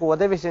 4 பேருக்கு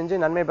உதவி செஞ்சு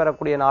நன்மை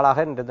பெறக்கூடிய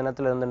நாளாக இன்றைய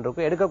தினத்துல இருந்துட்டு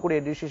இருக்கும். எடுக்கக்கூடிய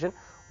டிசிஷன்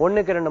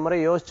 1க்கு 2 முறை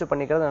யோசிச்சு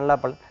பண்ணிக்கிறது நல்லா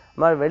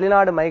பலன்.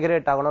 வெளிநாடு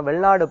மைக்ரேட் ஆகணும்,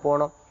 வெளிநாடு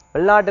போகணும்,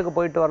 வெளிநாட்டுக்கு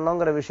போயிட்டு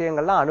வரணுங்கிற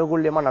விஷயங்கள்லாம்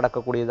அனுகூல்யமா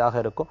நடக்கக்கூடியதாக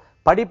இருக்கும்.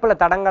 படிப்புல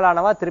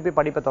தடங்கலானவா திருப்பி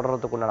படிப்பை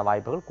தொடர்றதுக்கு உண்டான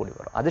வாய்ப்புகள் கூடி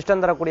வரும்.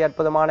 அதிர்ஷ்டம் தரக்கூடிய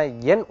அற்புதமான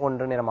எண்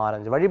 1, நிறம்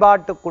ஆரஞ்சு.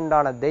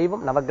 வழிபாட்டுக்குண்டான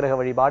தெய்வம் நவக்கிரக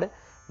வழிபாடு,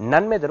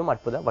 நன்மை தரும்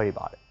அற்புத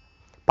வழிபாடு.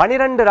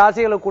 12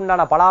 ராசிகளுக்கு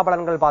உண்டான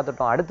பலாபலன்கள்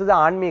பார்த்துட்டோம். அடுத்தது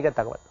ஆன்மீக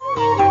தகவல்.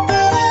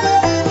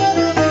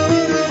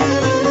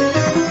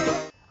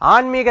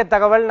 ஆன்மீக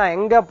தகவல். நான்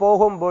எங்க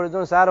போகும்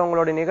பொழுதும் சார்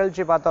உங்களுடைய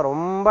நிகழ்ச்சி பார்த்தா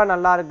ரொம்ப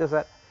நல்லா இருக்கு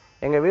சார்,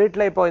 எங்க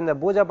வீட்டுல இப்போ இந்த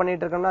பூஜை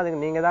பண்ணிட்டு இருக்கோம்னா அதுக்கு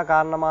நீங்க தான்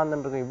காரணமா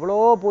இருந்துருக்கு, இவ்வளோ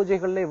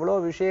பூஜைகள்ல இவ்வளோ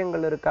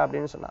விஷயங்கள் இருக்கா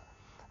அப்படின்னு சொன்னா.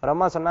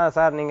 ரொம்ப சொன்னா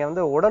சார்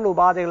நீங்க உடல்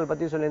உபாதைகள்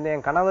பத்தி சொல்லியிருந்தேன்.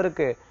 என்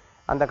கணவருக்கு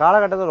அந்த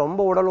காலகட்டத்தில்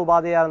ரொம்ப உடல்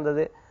உபாதையா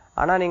இருந்தது.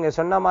 ஆனா நீங்க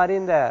சொன்ன மாதிரி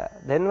இந்த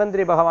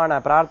தன்வந்திரி பகவானை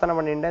பிரார்த்தனை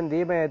பண்ணிட்டேன்,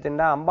 தீபம்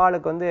ஏத்திட்டேன்,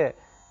 அம்பாளுக்கு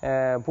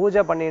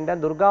பூஜை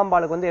பண்ணிட்டேன்,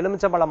 துர்காம்பாளுக்கு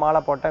எலுமிச்சம்பழ மாலை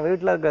போட்டேன்,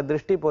 வீட்டுல இருக்க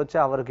திருஷ்டி போச்சு.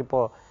 அவருக்கு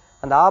இப்போ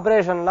அந்த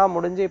ஆபரேஷன்லாம்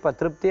முடிஞ்சு இப்ப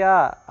திருப்தியா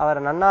அவர்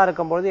நன்னா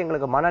இருக்கும்பொழுது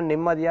எங்களுக்கு மன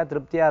நிம்மதியா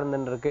திருப்தியா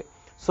இருந்துட்டு இருக்கு.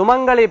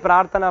 சுமங்கலி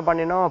பிரார்த்தனை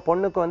பண்ணினோம்,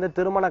 பொண்ணுக்கு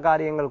திருமண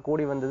காரியங்கள்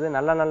கூடி வந்தது.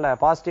 நல்ல நல்ல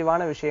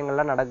பாசிட்டிவான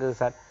விஷயங்கள்லாம் நடக்குது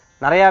சார்.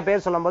 நிறைய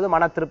பேர் சொல்லும்போது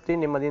மன திருப்தி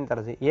நிம்மதியும்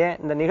தருது. ஏன்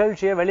இந்த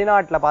நிகழ்ச்சியை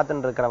வெளிநாட்டுல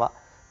பார்த்துட்டு இருக்கிறவா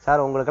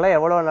சார் உங்களுக்கெல்லாம்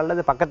எவ்வளவு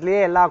நல்லது, பக்கத்திலேயே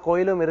எல்லா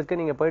கோயிலும் இருக்கு,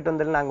 நீங்க போயிட்டு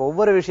வந்துடல, நாங்க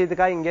ஒவ்வொரு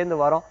விஷயத்துக்காக இங்கேருந்து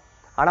வரோம்.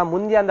 ஆனா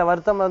முந்தி அந்த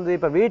வருத்தம்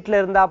இப்ப வீட்டுல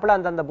இருந்தாப்புல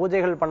அந்த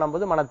பூஜைகள்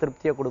பண்ணும்போது மன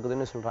திருப்தியை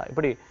கொடுக்குதுன்னு சொல்றா.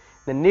 இப்படி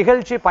இந்த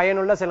நிகழ்ச்சி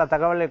பயனுள்ள சில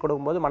தகவலை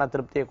கொடுக்கும்போது மன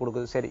திருப்தியை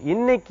கொடுக்குது. சரி,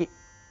 இன்னைக்கு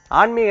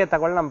ஆன்மீக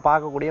தகவல் நம்ம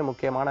பார்க்கக்கூடிய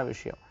முக்கியமான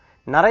விஷயம்.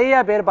 நிறைய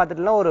பேர்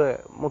பார்த்துட்டுனா ஒரு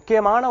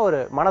முக்கியமான ஒரு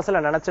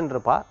மனசுல நினைச்சுட்டு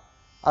இருப்பா.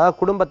 அதாவது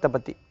குடும்பத்தை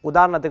பத்தி,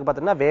 உதாரணத்துக்கு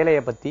பார்த்தீங்கன்னா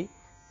வேலையை பத்தி,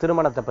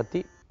 திருமணத்தை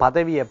பத்தி,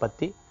 பதவியை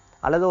பத்தி,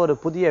 அல்லது ஒரு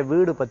புதிய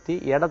வீடு பத்தி,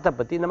 இடத்தை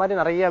பத்தி, இந்த மாதிரி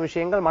நிறைய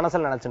விஷயங்கள்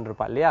மனசுல நினைச்சுட்டு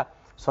இருப்பா இல்லையா.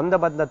 சொந்த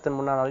பந்தத்தின்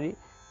முன்னாடி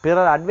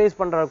பிறர் அட்வைஸ்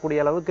பண்றக்கூடிய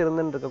அளவுக்கு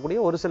இருந்துட்டு இருக்கக்கூடிய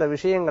ஒரு சில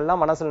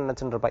விஷயங்கள்லாம் மனசுல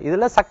நினைச்சுட்டு இருப்பா.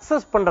 இதுல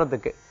சக்சஸ்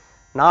பண்றதுக்கு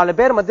 4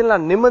 பேர் மத்தியில்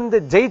நான் நிமிர்ந்து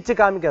ஜெயிச்சு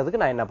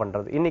காமிக்கிறதுக்கு நான் என்ன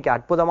பண்றது? இன்னைக்கு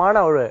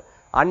அற்புதமான ஒரு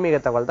ஆன்மீக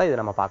தகவல் தான் இதை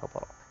நம்ம பார்க்க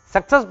போறோம்.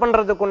 சக்சஸ்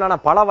பண்றதுக்கு உண்டான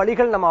பல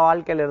வழிகள் நம்ம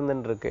வாழ்க்கையில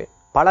இருந்துட்டு இருக்கு,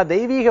 பல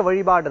தெய்வீக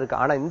வழிபாடு இருக்கு.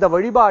 ஆனா இந்த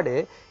வழிபாடு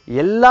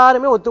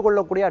எல்லாருமே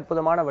ஒத்துக்கொள்ளக்கூடிய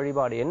அற்புதமான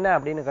வழிபாடு என்ன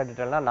அப்படின்னு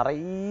கேட்டுட்டோம்னா,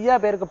 நிறைய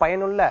பேருக்கு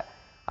பயனுள்ள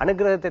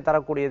அனுகிரகத்தை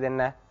தரக்கூடியது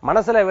என்ன?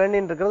 மனசுல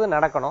வேண்டின்னு இருக்கிறது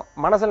நடக்கணும்,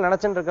 மனசுல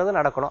நினைச்சுட்டு இருக்கிறது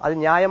நடக்கணும், அது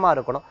நியாயமா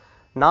இருக்கணும்,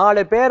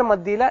 4 பேர்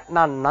மத்தியில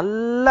நான்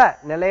நல்ல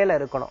நிலையில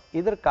இருக்கணும்.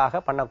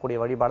 இதற்காக பண்ணக்கூடிய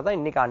வழிபாடு தான்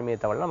இன்னைக்கு ஆன்மீக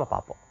தகவல் நம்ம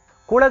பார்ப்போம்.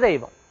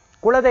 குலதெய்வம்.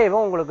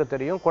 குலதெய்வம் உங்களுக்கு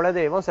தெரியும்,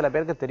 குலதெய்வம் சில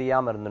பேருக்கு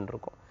தெரியாம இருந்துட்டு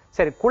இருக்கும்.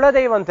 சரி,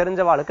 குலதெய்வம்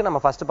தெரிஞ்சவாளுக்கு நம்ம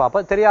ஃபர்ஸ்ட்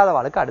பார்ப்போம்,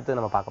 தெரியாதவாளுக்கு அடுத்து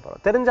நம்ம பார்க்க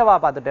போறோம். தெரிஞ்சவா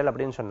பார்த்துட்டேன்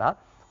அப்படின்னு சொன்னா,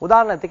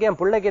 உதாரணத்துக்கு என்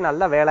பிள்ளைக்கு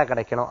நல்ல வேலை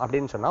கிடைக்கணும்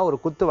அப்படின்னு சொன்னா ஒரு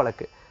குத்து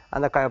விளக்கு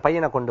அந்த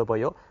பையனை கொண்டு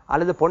போயோ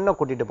அல்லது பொண்ணை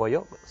கூட்டிட்டு போயோ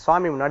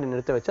சுவாமி முன்னாடி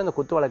நிறுத்த வச்சு அந்த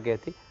குத்து விளக்கு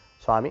ஏற்றி,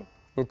 சுவாமி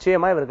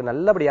நிச்சயமா இவருக்கு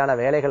நல்லபடியான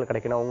வேலைகள்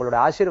கிடைக்கணும், உங்களோட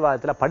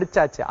ஆசீர்வாதத்துல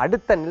படிச்சாச்சு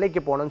அடுத்த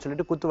நிலைக்கு போகணும்னு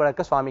சொல்லிட்டு குத்து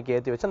விளக்க சுவாமிக்கு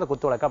ஏற்றி வச்சு அந்த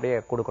குத்து விளக்கு அப்படியே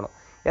கொடுக்கணும்.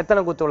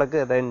 எத்தனை குத்து விளக்கு?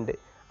 2,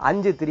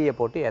 5 திரியை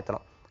போட்டு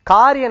ஏற்றணும்.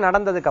 காரியம்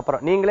நடந்ததுக்கு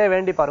அப்புறம் நீங்களே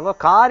வேண்டி பாருங்க,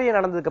 காரியம்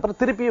நடந்ததுக்கு அப்புறம்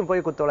திருப்பியும்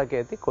போய் குத்து விளக்கு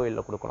ஏற்றி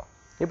கோயில்ல கொடுக்கணும்.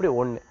 இப்படி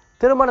 1.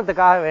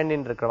 திருமணத்துக்காக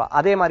வேண்டின்னு இருக்கிறவா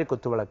அதே மாதிரி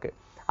குத்து விளக்கு.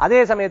 அதே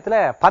சமயத்துல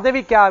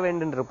பதவிக்காக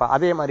வேண்டின்னு இருப்பா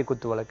அதே மாதிரி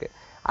குத்து விளக்கு.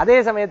 அதே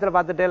சமயத்துல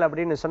பார்த்துட்டேன்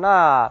அப்படின்னு சொன்னா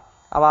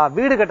அவ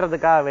வீடு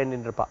கட்டுறதுக்காக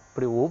வேண்டின்னு இருப்பா.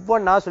 இப்படி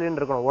ஒவ்வொன்னா சொல்லிட்டு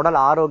இருக்கணும். உடல்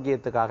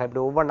ஆரோக்கியத்துக்காக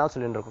இப்படி ஒவ்வொன்னா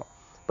சொல்லிட்டு இருக்கணும்.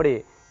 இப்படி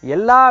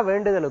எல்லா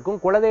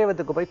வேண்டுதலுக்கும்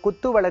குலதெய்வத்துக்கு போய்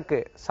குத்து விளக்கு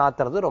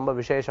சாத்துறது ரொம்ப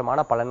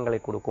விசேஷமான பலன்களை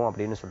கொடுக்கும்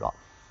அப்படின்னு சொல்லுவான்.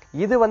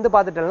 இது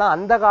பார்த்துட்டோம்னா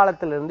அந்த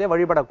காலத்துல இருந்தே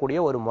வழிபடக்கூடிய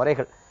ஒரு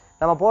முறைகள்.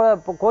 நம்ம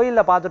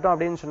கோயில்ல பார்த்துட்டோம்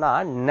அப்படின்னு சொன்னா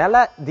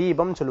நில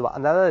தீபம் சொல்லுவா.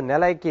 அதாவது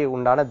நிலைக்கு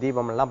உண்டான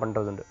தீபம் எல்லாம்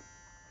பண்றது உண்டு.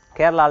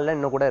 கேரளால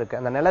இன்னும் கூட இருக்கு.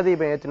 அந்த நில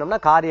தீபம் ஏற்றினோம்னா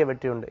காரிய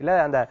வெற்றி உண்டு. இல்ல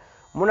அந்த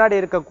முன்னாடி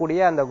இருக்கக்கூடிய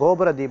அந்த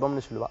கோபுர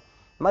தீபம்னு சொல்லுவா.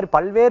 இந்த மாதிரி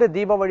பல்வேறு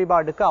தீப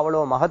வழிபாடுக்கு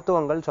அவ்வளவு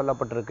மகத்துவங்கள்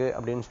சொல்லப்பட்டிருக்கு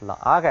அப்படின்னு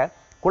சொல்லலாம். ஆக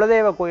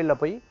குலதெய்வ கோயில்ல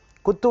போய்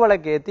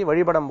குத்துவிளக்கு ஏத்தி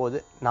வழிபடும் போது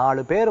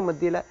 4 பேர்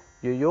மத்தியில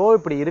ஐயோ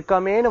இப்படி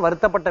இருக்காமேன்னு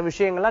வருத்தப்பட்ட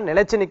விஷயங்கள்லாம்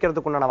நிலைச்சு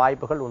நிக்கிறதுக்கு உண்டான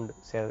வாய்ப்புகள் உண்டு.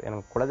 சரி,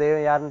 எனக்கு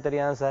குலதெய்வம் யாருன்னு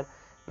தெரியாது சார்,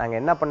 நாங்க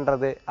என்ன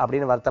பண்றது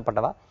அப்படின்னு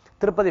வருத்தப்பட்டவா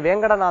திருப்பதி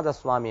வேங்கடநாத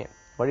சுவாமியை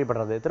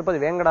வழிபடுறது,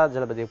 திருப்பதி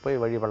வேங்கடாஜலபதியை போய்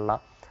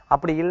வழிபடலாம்.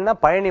 அப்படி இல்லைன்னா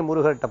பழனி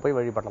முருகர்கிட்ட போய்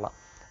வழிபடலாம்.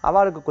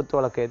 அவளுக்கு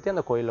குத்துவிளக்கு ஏற்றி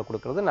அந்த கோயிலில்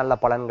கொடுக்கறது நல்ல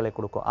பலன்களை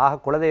கொடுக்கும். ஆக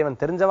குலதெய்வம்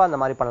தெரிஞ்சவா இந்த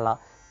மாதிரி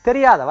பண்ணலாம்,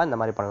 தெரியாதவா இந்த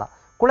மாதிரி பண்ணலாம்.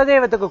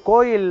 குலதெய்வத்துக்கு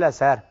கோயில் இல்லை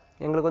சார்,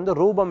 எங்களுக்கு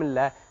ரூபம்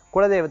இல்லை,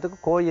 குலதெய்வத்துக்கு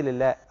கோயில்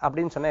இல்லை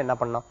அப்படின்னு சொன்னா என்ன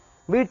பண்ணலாம்?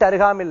 வீட்டு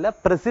அருகாமையில்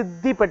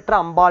பிரசித்தி பெற்ற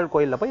அம்பாள்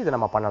கோயிலில் போய் இதை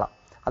நம்ம பண்ணலாம்.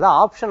 அதான்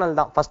ஆப்ஷனல்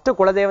தான். ஃபர்ஸ்ட்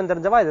குலதெய்வம்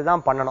தெரிஞ்சவா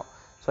இதுதான் பண்ணணும்.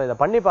 ஸோ இதை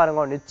பண்ணி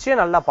பாருங்க,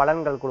 நிச்சயம் நல்ல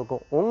பலன்கள்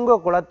கொடுக்கும். உங்க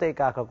குலத்தை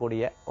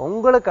காக்கக்கூடிய,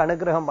 உங்களுக்கு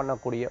அனுகிரகம்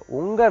பண்ணக்கூடிய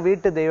உங்க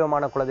வீட்டு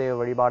தெய்வமான குலதெய்வ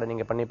வழிபாடு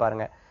நீங்க பண்ணி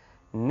பாருங்க,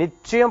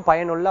 நிச்சயம்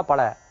பயனுள்ள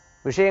பல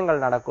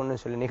விஷயங்கள் நடக்கும்னு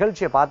சொல்லி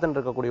நிகழ்ச்சியை பார்த்துட்டு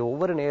இருக்கக்கூடிய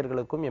ஒவ்வொரு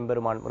நேயர்களுக்கும்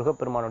எம்பெருமான்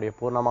முருகப்பெருமானுடைய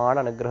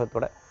பூர்ணமான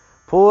அனுகிரகத்தோட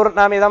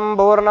பூர்ணமிதம்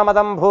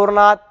பூர்ணமதம்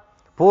பூர்ணாத்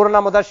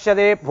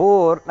பூர்ணமுதஷ்யதே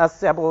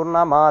பூர்ணஸ்ய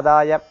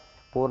பூர்ணமாதாய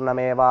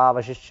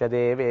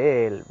பூர்ணமேவாவசிஷ்யதே.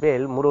 வேல்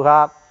வேல் முருகா,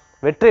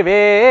 வெற்றி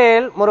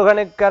வேல்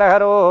முருகனுக்கு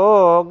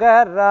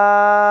அரகரோகரா.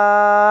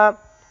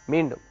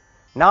 மீண்டும்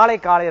நாளை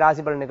காலை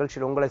ராசி பலன்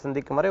நிகழ்ச்சியில் உங்களை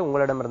சந்திக்கும் வரை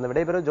உங்களிடமிருந்து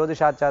விடைபெறும்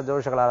ஜோதிஷாச்சார்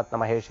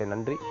ஜோதிஷகலாரத்ன மகேஷ்.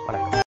 நன்றி,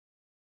 வணக்கம்.